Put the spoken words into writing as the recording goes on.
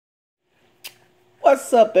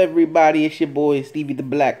What's up, everybody? It's your boy Stevie the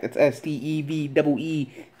Black. That's STEVEE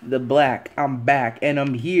the Black. I'm back, and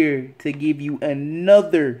I'm here to give you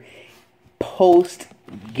another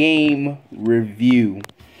post-game review.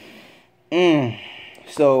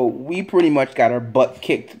 So we pretty much got our butt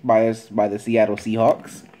kicked by the Seattle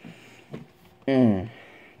Seahawks.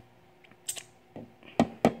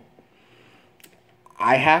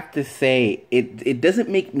 I have to say, it doesn't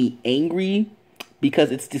make me angry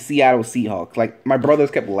because it's the Seattle Seahawks. Like, my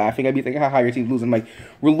brothers kept laughing at me, thinking, haha, your team's losing. I'm like,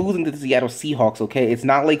 we're losing to the Seattle Seahawks, okay? It's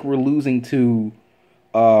not like we're losing to,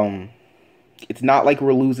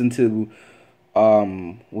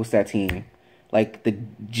 what's that team? Like, the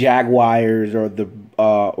Jaguars or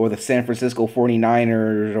the San Francisco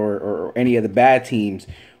 49ers or any of the bad teams.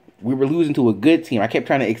 We were losing to a good team. I kept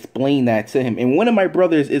trying to explain that to him. And one of my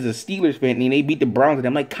brothers is a Steelers fan, and they beat the Browns. And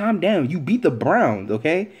I'm like, calm down. You beat the Browns,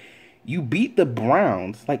 okay? You beat the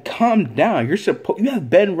Browns. Like, calm down. You have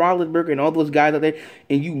Ben Roethlisberger and all those guys out there,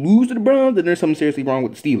 and you lose to the Browns, then there's something seriously wrong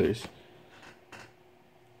with the Steelers.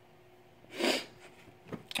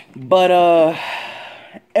 But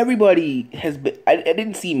everybody has been. I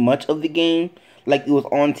didn't see much of the game. Like, it was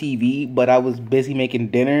on TV, but I was busy making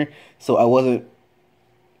dinner, so I wasn't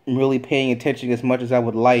really paying attention as much as I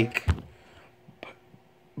would like.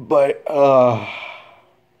 But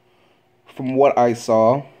from what I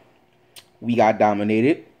saw, we got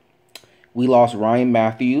dominated. We lost Ryan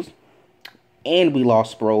Matthews, and we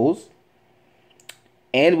lost Sproles,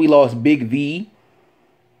 and we lost Big V.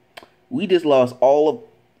 We just lost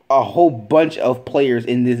a whole bunch of players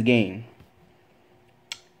in this game.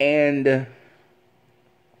 And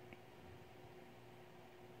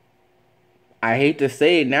I hate to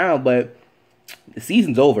say it now, but the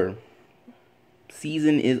season's over.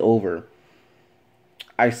 Season is over.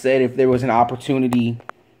 I said if there was an opportunity,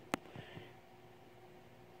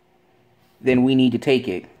 then we need to take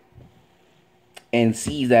it and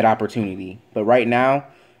seize that opportunity. But right now,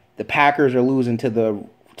 the Packers are losing to the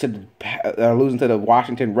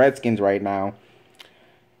Washington Redskins right now,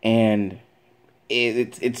 and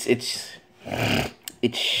it's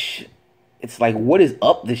like, what is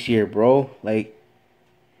up this year, bro? Like,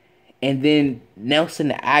 and then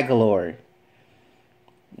Nelson Aguilar,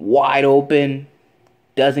 wide open,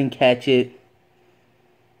 doesn't catch it.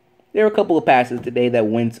 There were a couple of passes today that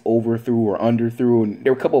went over through or under through, and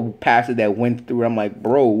there were a couple of passes that went through. I'm like,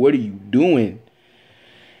 bro, what are you doing?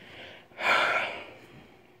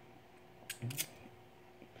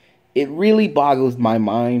 It really boggles my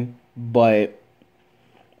mind, but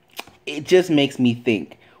it just makes me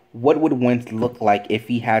think, what would Wentz look like if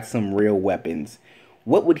he had some real weapons?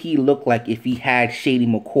 What would he look like if he had Shady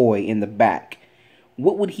McCoy in the back?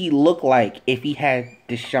 What would he look like if he had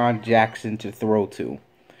Deshaun Jackson to throw to?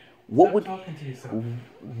 What would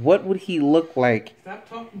he look like? Stop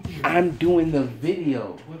talking to yourself. I'm doing the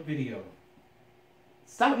video. What video?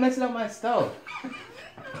 Stop messing up my stuff.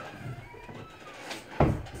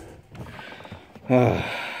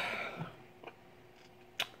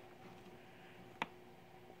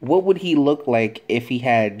 What would he look like if he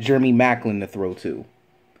had Jeremy Maclin to throw to?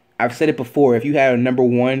 I've said it before. If you had a number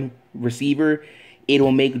one receiver,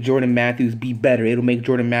 it'll make Jordan Matthews be better. It'll make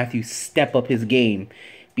Jordan Matthews step up his game,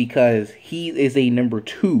 because he is a number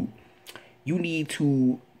two. You need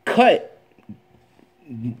to cut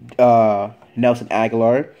Nelson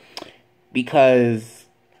Aguilar, because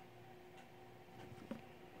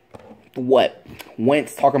what?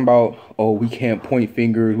 Wentz talking about, oh, we can't point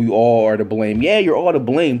fingers, we all are to blame. Yeah, you're all to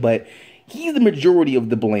blame, but he's the majority of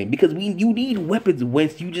the blame, because you need weapons,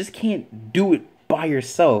 Wentz. You just can't do it by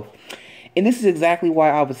yourself. And this is exactly why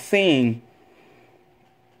I was saying,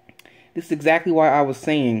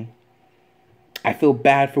 I feel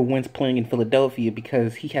bad for Wentz playing in Philadelphia,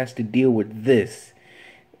 because he has to deal with this.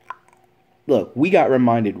 Look, we got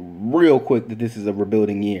reminded real quick that this is a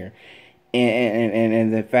rebuilding year.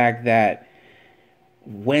 And the fact that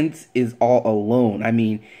Wentz is all alone. I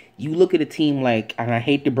mean, you look at a team like, and I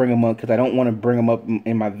hate to bring them up because I don't want to bring them up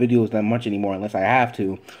in my videos that much anymore unless I have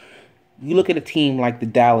to. You look at a team like the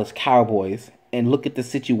Dallas Cowboys and look at the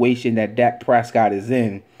situation that Dak Prescott is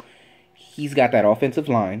in. He's got that offensive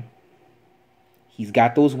line. He's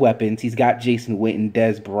got those weapons. He's got Jason Witten,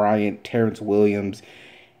 Dez Bryant, Terrence Williams.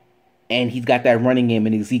 And he's got that running game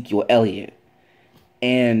in Ezekiel Elliott.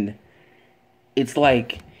 And it's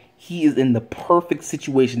like he is in the perfect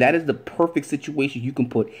situation. That is the perfect situation you can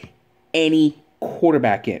put any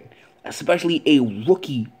quarterback in, especially a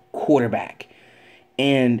rookie quarterback.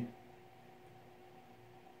 And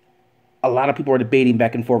a lot of people are debating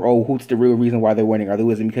back and forth, oh, who's the real reason why they're winning? Are they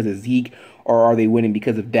winning because of Zeke, or are they winning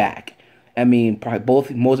because of Dak? I mean,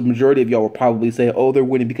 probably most majority of y'all will probably say, "Oh, they're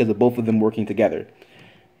winning because of both of them working together,"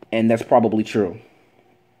 and that's probably true.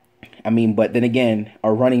 I mean, but then again,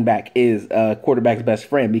 a running back is a quarterback's best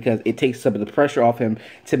friend because it takes some of the pressure off him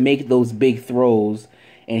to make those big throws,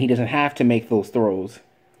 and he doesn't have to make those throws.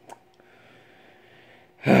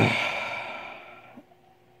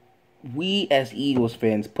 We as Eagles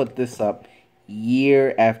fans put this up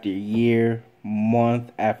year after year,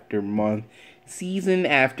 month after month, season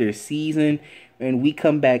after season, and we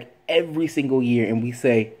come back every single year and we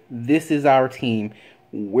say, "This is our team.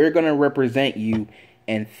 We're gonna represent you,"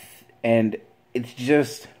 and it's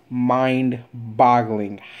just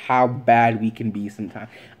mind-boggling how bad we can be sometimes.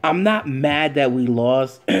 I'm not mad that we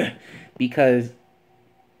lost because,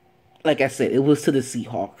 like I said, it was to the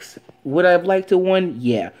Seahawks. Would I have liked to win?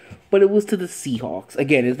 Yeah. But it was to the Seahawks.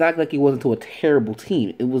 Again, it's not like it wasn't to a terrible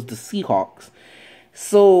team. It was the Seahawks.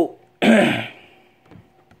 So, again,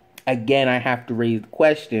 I have to raise the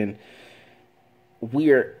question. We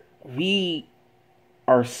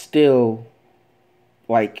are still,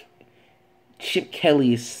 like, Chip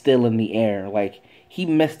Kelly is still in the air. Like, he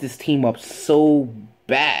messed this team up so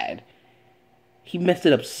bad. He messed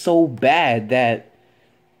it up so bad that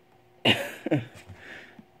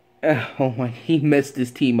oh my, he messed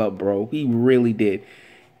this team up, bro. He really did.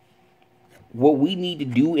 What we need to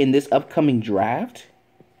do in this upcoming draft,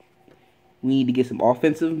 we need to get some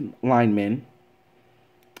offensive linemen.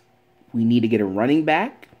 We need to get a running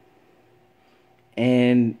back.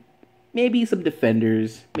 And maybe some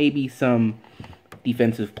defenders. Maybe some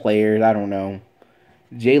defensive players. I don't know.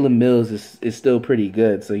 Jalen Mills is still pretty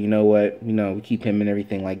good. So you know what? We keep him and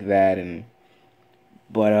everything like that.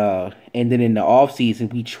 But and then in the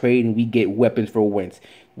offseason, we trade and we get weapons for Wentz.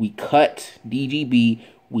 We cut DGB,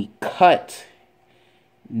 we cut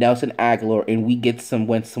Nelson Aguilar, and we get some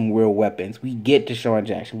real weapons. We get Deshaun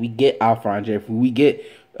Jackson, we get Alshon Jeffrey, we get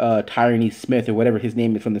Tyrone Smith or whatever his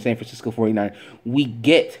name is from the San Francisco 49ers. We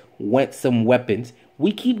get Wentz some weapons.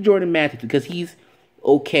 We keep Jordan Matthews because he's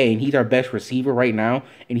okay and he's our best receiver right now,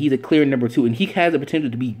 and he's a clear number 2, and he has the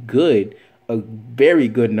potential to be good, a very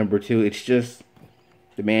good number 2. It's just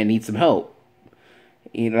the man needs some help.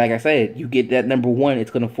 And like I said, you get that number 1,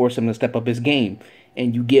 it's going to force him to step up his game.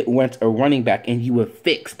 And you get Wentz a running back, and you would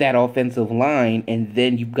fix that offensive line, and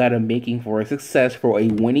then you've got him making for a success for a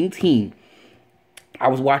winning team. I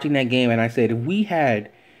was watching that game, and I said,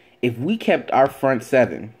 if we kept our front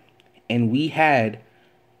 7, and we had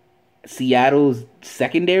Seattle's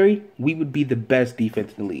secondary, we would be the best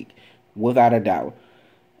defense in the league, without a doubt.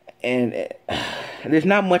 And there's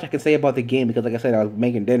not much I can say about the game because, like I said, I was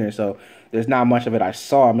making dinner, so there's not much of it I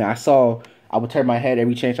saw. I mean, I would turn my head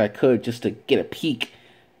every chance I could just to get a peek,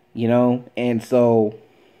 and so,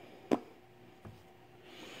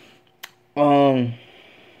 but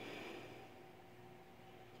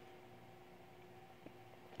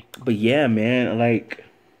yeah, man, like,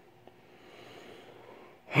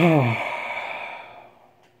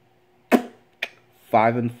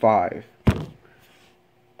 5-5.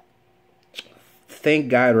 Thank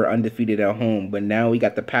God we're undefeated at home, but now we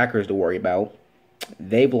got the Packers to worry about.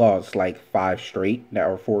 They've lost like 5 straight,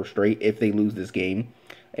 or 4 straight if they lose this game,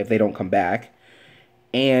 if they don't come back.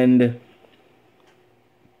 And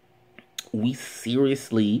we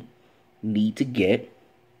seriously need to get,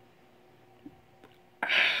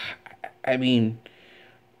 I mean,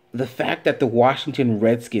 the fact that the Washington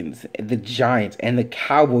Redskins, the Giants, and the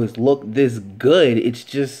Cowboys look this good,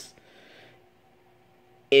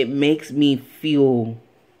 it makes me feel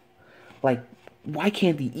like, why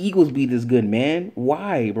can't the Eagles be this good, man?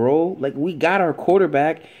 Why, bro? Like, we got our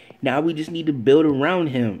quarterback. Now we just need to build around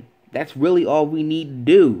him. That's really all we need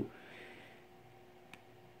to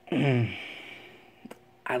do.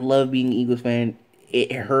 I love being an Eagles fan.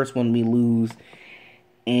 It hurts when we lose.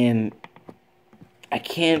 And I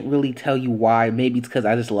can't really tell you why. Maybe it's because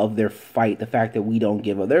I just love their fight. The fact that we don't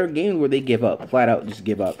give up. There are games where they give up. Flat out just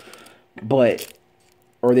give up.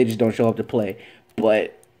 Or they just don't show up to play.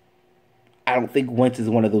 But I don't think Wentz is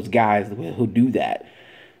one of those guys who do that.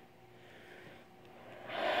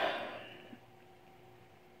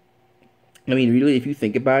 I mean, really, if you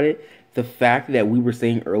think about it, the fact that we were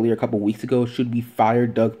saying earlier a couple weeks ago, should we fire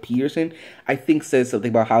Doug Peterson, I think says something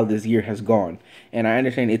about how this year has gone. And I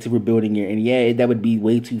understand it's a rebuilding year. And yeah, that would be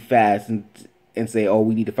way too fast and say, oh,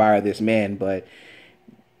 we need to fire this man. But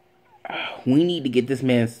we need to get this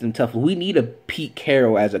man some tough. We need a Pete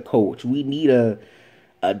Carroll as a coach. We need a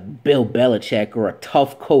Bill Belichick or a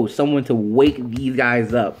tough coach, someone to wake these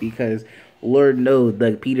guys up, because Lord knows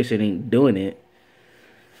Doug Peterson ain't doing it.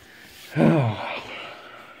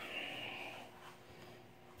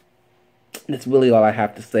 That's really all I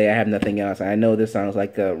have to say. I have nothing else. I know this sounds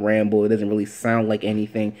like a ramble. It doesn't really sound like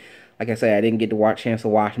anything. Like I said, I didn't get to chance to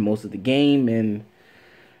watch most of the game, and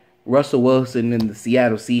Russell Wilson and the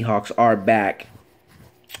Seattle Seahawks are back.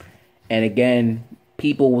 And again,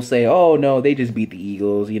 people will say, "Oh no, they just beat the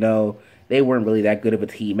Eagles. You know, they weren't really that good of a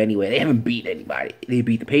team anyway. They haven't beat anybody. They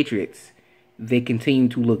beat the Patriots. They continue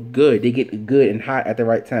to look good. They get good and hot at the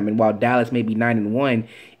right time. And while Dallas may be 9-1,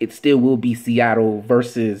 it still will be Seattle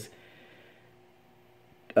versus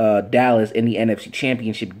Dallas in the NFC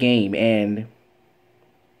Championship game. And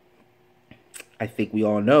I think we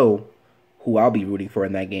all know who I'll be rooting for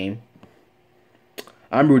in that game.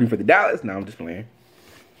 I'm rooting for the Dallas. No, I'm just playing.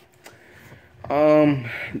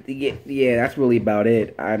 Yeah, that's really about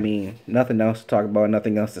it. I mean, nothing else to talk about,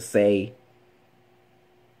 nothing else to say.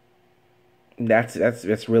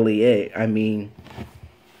 That's really it. I mean,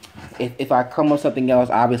 if I come up with something else,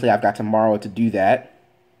 obviously I've got tomorrow to do that.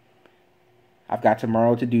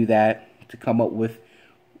 To come up with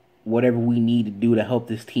whatever we need to do to help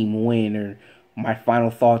this team win, or my final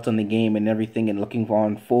thoughts on the game and everything, and looking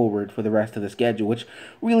on forward for the rest of the schedule, which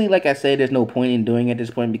really, like I said, there's no point in doing at this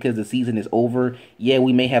point because the season is over. Yeah,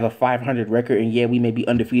 we may have a 500 record, and yeah, we may be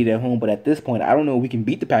undefeated at home, but at this point, I don't know if we can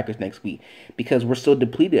beat the Packers next week because we're so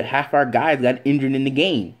depleted. Half our guys got injured in the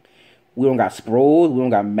game. We don't got Sproles, we don't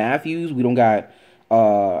got Matthews, we don't got,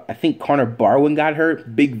 I think Connor Barwin got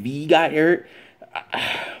hurt, Big V got hurt.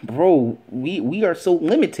 Bro, we are so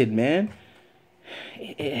limited, man.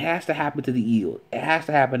 It has to happen to the Eagles. It has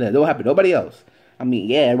to happen to them. It don't happen to nobody else. I mean,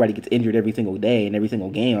 yeah, everybody gets injured every single day and every single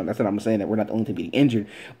game. That's what I'm saying, that we're not the only team getting injured.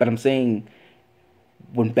 But I'm saying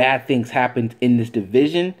when bad things happen in this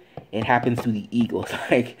division, it happens to the Eagles.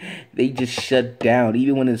 Like, they just shut down.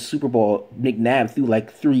 Even when in the Super Bowl, McNabb threw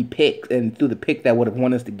like 3 picks and threw the pick that would have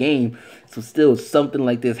won us the game. So still, something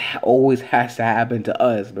like this always has to happen to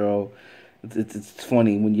us, bro. It's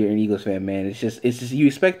funny when you're an Eagles fan, man. It's just you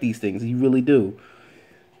expect these things. You really do.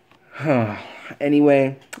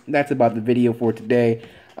 Anyway, that's about the video for today.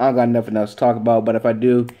 I don't got nothing else to talk about, but if I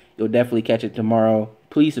do, you'll definitely catch it tomorrow.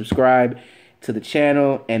 Please subscribe to the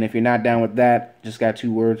channel, and if you're not down with that, just got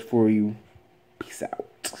 2 words for you. Peace out.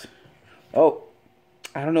 Oh,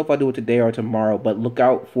 I don't know if I'll do it today or tomorrow, but look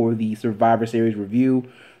out for the Survivor Series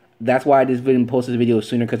review. That's why I just didn't post this video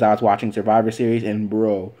sooner, because I was watching Survivor Series, and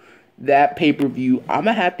bro, that pay-per-view, I'm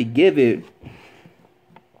going to have to give it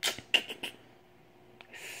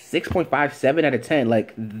 6.57 out of 10.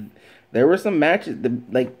 Like, there were some matches,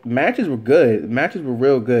 matches were good. Matches were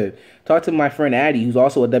real good. Talked to my friend Addy, who's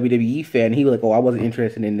also a WWE fan. He was like, oh, I wasn't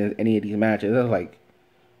interested in any of these matches. I was like,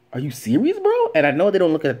 are you serious, bro? And I know they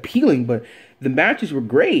don't look appealing, but the matches were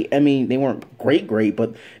great. I mean, they weren't great,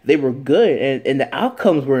 but they were good. And the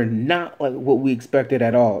outcomes were not like what we expected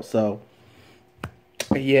at all. So,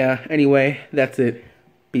 yeah, anyway, that's it.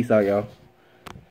 Peace out, y'all.